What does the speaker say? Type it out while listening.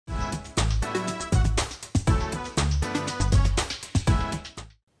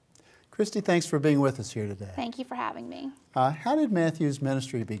Kristie, thanks for being with us here today. Thank you for having me. How did Matthew's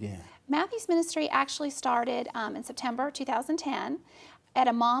ministry begin? Matthew's ministry actually started in September 2010. At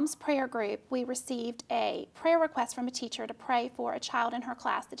a mom's prayer group, we received a prayer request from a teacher to pray for a child in her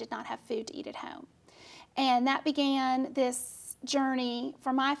class that did not have food to eat at home. And that began this journey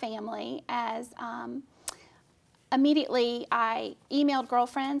for my family as immediately I emailed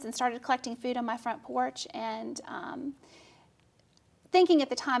girlfriends and started collecting food on my front porch, and thinking at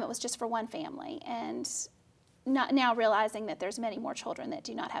the time it was just for one family, and now realizing that there's many more children that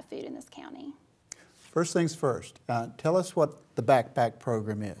do not have food in this county. First things first, tell us what the backpack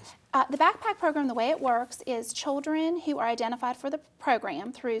program is. The backpack program, the way it works is children who are identified for the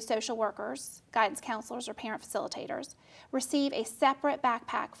program through social workers, guidance counselors, or parent facilitators receive a separate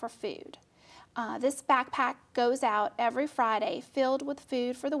backpack for food. This backpack goes out every Friday filled with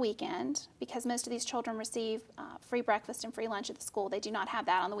food for the weekend, because most of these children receive free breakfast and free lunch at the school. They do not have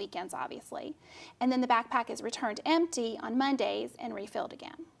that on the weekends, obviously. And then the backpack is returned empty on Mondays and refilled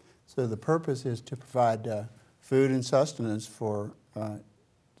again. So the purpose is to provide food and sustenance for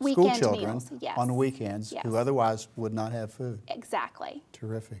Weekend school children meals, yes. on the weekends, yes. who otherwise would not have food. Exactly.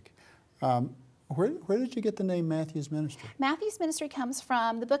 Terrific. Where did you get the name Matthew's Ministry? Matthew's Ministry comes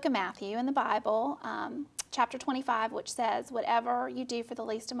from the book of Matthew in the Bible, chapter 25, which says, "Whatever you do for the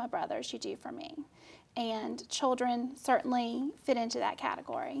least of my brothers, you do for me." And children certainly fit into that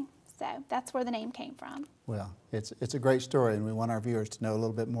category. So that's where the name came from. Well, it's a great story, and we want our viewers to know a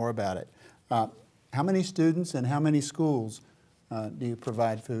little bit more about it. How many students and how many schools do you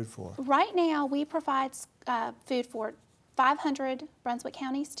provide food for? Right now, we provide food for 500 Brunswick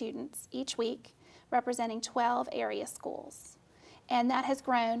County students each week, representing 12 area schools. And that has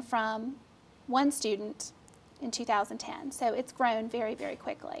grown from one student in 2010. So it's grown very, very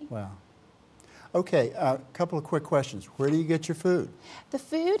quickly. Wow. Okay, a couple of quick questions. Where do you get your food? The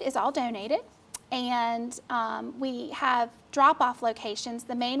food is all donated, and we have drop-off locations.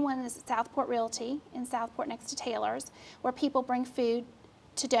 The main one is at Southport Realty in Southport next to Taylor's, where people bring food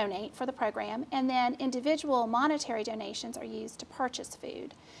to donate for the program, and then individual monetary donations are used to purchase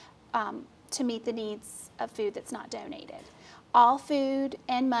food to meet the needs of food that's not donated. All food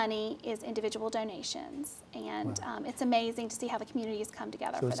and money is individual donations, and wow. It's amazing to see how the community has come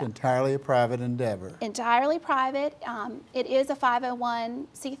together for that. So it's entirely a private endeavor. Entirely private. It is a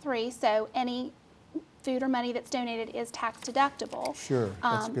 501c3, so any food or money that's donated is tax deductible. Sure,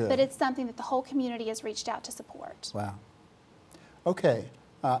 that's good. But it's something that the whole community has reached out to support. Wow. Okay,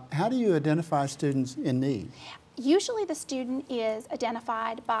 how do you identify students in need? Usually the student is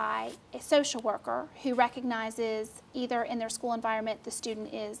identified by a social worker who recognizes either in their school environment the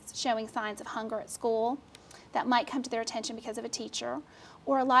student is showing signs of hunger at school that might come to their attention because of a teacher,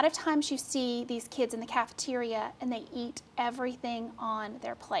 or a lot of times you see these kids in the cafeteria and they eat everything on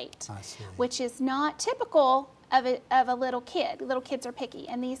their plate, which is not typical of a little kid. Little kids are picky,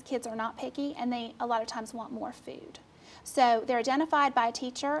 and these kids are not picky, and they a lot of times want more food. So they're identified by a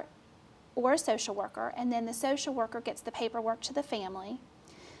teacher or a social worker, and then the social worker gets the paperwork to the family.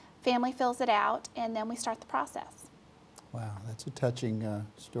 Family fills it out, and then we start the process. Wow, that's a touching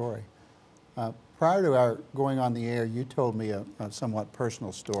story. Prior to our going on the air, you told me a somewhat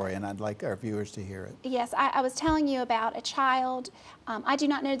personal story, and I'd like our viewers to hear it. Yes, I was telling you about a child. I do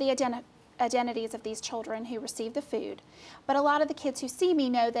not know the identities of these children who receive the food, but a lot of the kids who see me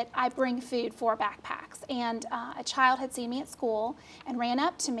know that I bring food for backpacks, and a child had seen me at school and ran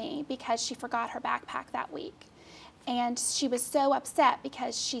up to me because she forgot her backpack that week, and she was so upset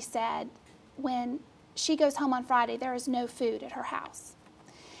because she said when she goes home on Friday there is no food at her house.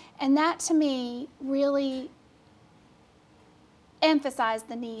 And that to me really emphasized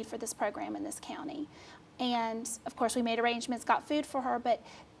the need for this program in this county. And of course we made arrangements, got food for her, but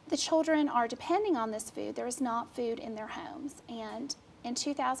the children are depending on this food. There is not food in their homes. And in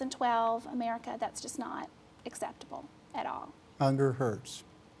 2012, America, that's just not acceptable at all. Hunger hurts.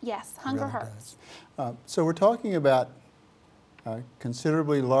 Yes, hunger hurts. So we're talking about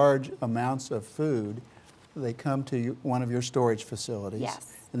considerably large amounts of food. They come to one of your storage facilities.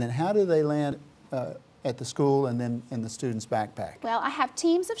 Yes. And then how do they land at the school and then in the student's backpack? Well, I have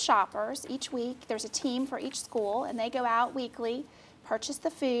teams of shoppers each week. There's a team for each school, and they go out weekly, purchase the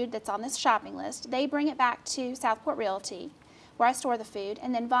food that's on this shopping list. They bring it back to Southport Realty, where I store the food,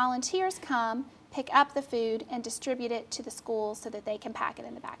 and then volunteers come, pick up the food, and distribute it to the schools so that they can pack it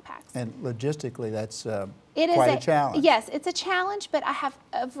in the backpacks. And logistically, that's quite a challenge. Yes, it's a challenge, but I have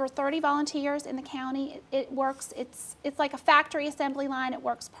over 30 volunteers in the county. It works. It's like a factory assembly line. It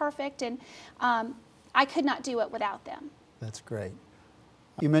works perfect, and I could not do it without them. That's great.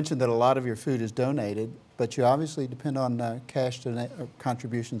 You mentioned that a lot of your food is donated, but you obviously depend on cash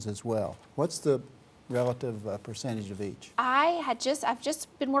contributions as well. What's the relative percentage of each? I've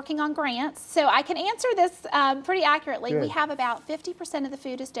just been working on grants, so I can answer this pretty accurately. Good. We have about 50% of the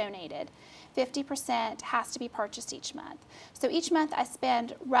food is donated. 50% has to be purchased each month. So each month I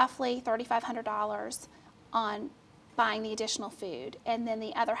spend roughly $3,500 on buying the additional food, and then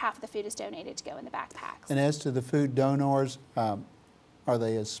the other half of the food is donated to go in the backpacks. And as to the food donors, are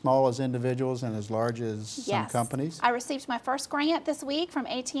they as small as individuals and as large as some companies? I received my first grant this week from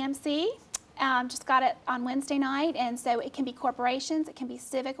ATMC. Just got it on Wednesday night, and so it can be corporations, it can be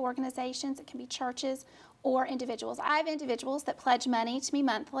civic organizations, it can be churches, or individuals. I have individuals that pledge money to me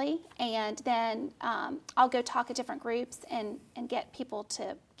monthly, and then I'll go talk at different groups and get people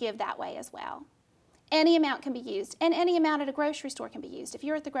to give that way as well. Any amount can be used, and any amount at a grocery store can be used. If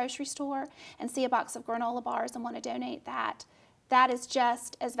you're at the grocery store and see a box of granola bars and want to donate that, that is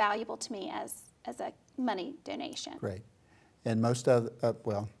just as valuable to me as a money donation. Great. And most of,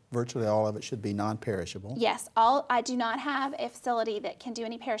 well, virtually all of it should be non-perishable. Yes, I do not have a facility that can do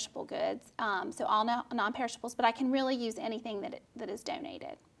any perishable goods, so all non-perishables, but I can really use anything that is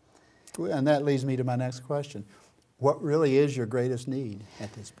donated. And that leads me to my next question. What really is your greatest need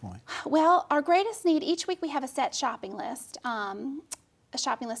at this point? Well, our greatest need, each week we have a set shopping list, a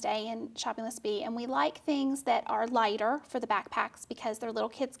shopping list A and shopping list B, and we like things that are lighter for the backpacks because they're little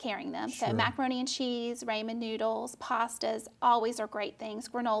kids carrying them. Sure. So macaroni and cheese, ramen noodles, pastas, always are great things.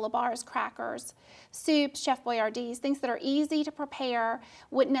 Granola bars, crackers, soups, Chef Boyardee's, things that are easy to prepare,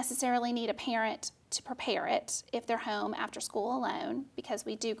 wouldn't necessarily need a parent to prepare it if they're home after school alone, because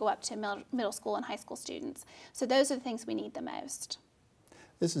we do go up to middle school and high school students. So those are the things we need the most.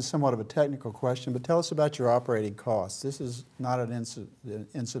 This is somewhat of a technical question, but tell us about your operating costs. This is not an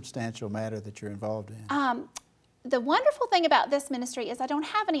insubstantial matter that you're involved in. The wonderful thing about this ministry is I don't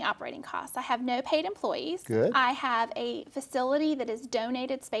have any operating costs. I have no paid employees. Good. I have a facility that has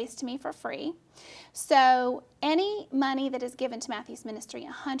donated space to me for free. So any money that is given to Matthew's ministry,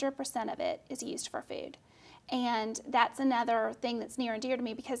 100% of it is used for food. And that's another thing that's near and dear to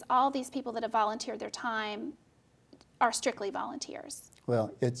me, because all these people that have volunteered their time are strictly volunteers.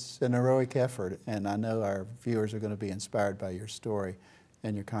 Well, it's an heroic effort, and I know our viewers are going to be inspired by your story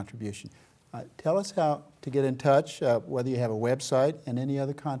and your contribution. Tell us how to get in touch, whether you have a website and any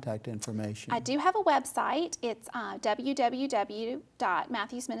other contact information. I do have a website. It's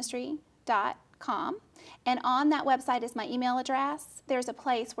www.matthewsministry.com. And on that website is my email address. There's a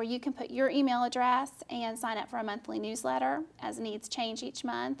place where you can put your email address and sign up for a monthly newsletter as needs change each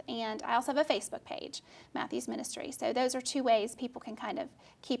month. And I also have a Facebook page, Matthew's Ministry. So those are two ways people can kind of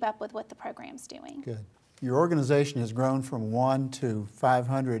keep up with what the program's doing. Good. Your organization has grown from 1 to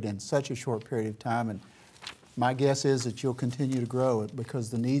 500 in such a short period of time, and my guess is that you'll continue to grow it because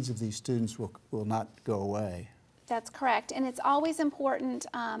the needs of these students will not go away. That's correct, and it's always important.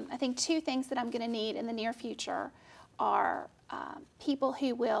 I think two things that I'm going to need in the near future are people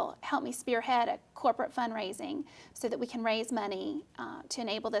who will help me spearhead a corporate fundraising so that we can raise money to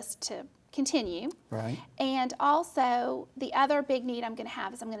enable this to continue. Right. And also, the other big need I'm going to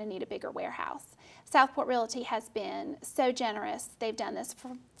have is I'm going to need a bigger warehouse. Southport Realty has been so generous. They've done this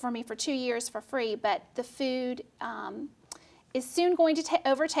for me for 2 years for free, but the food is soon going to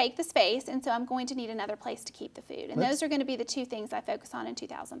overtake the space, and so I'm going to need another place to keep the food. And those are going to be the two things I focus on in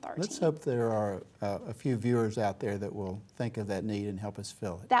 2013. Let's hope there are a few viewers out there that will think of that need and help us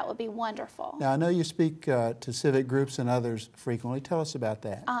fill it. That would be wonderful. Now, I know you speak to civic groups and others frequently. Tell us about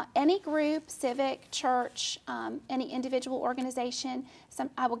that. Any group, civic, church, any individual organization,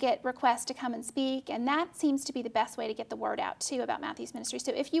 I will get requests to come and speak, and that seems to be the best way to get the word out, too, about Matthew's Ministry.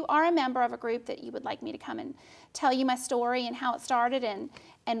 So if you are a member of a group that you would like me to come and tell you my story and how it started and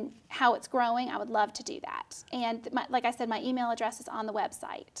how it's growing, I would love to do that. And like I said, my email address is on the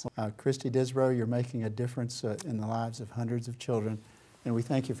website. Kristie Disbrow, you're making a difference in the lives of hundreds of children, and we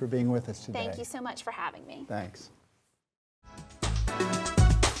thank you for being with us today. Thank you so much for having me. Thanks.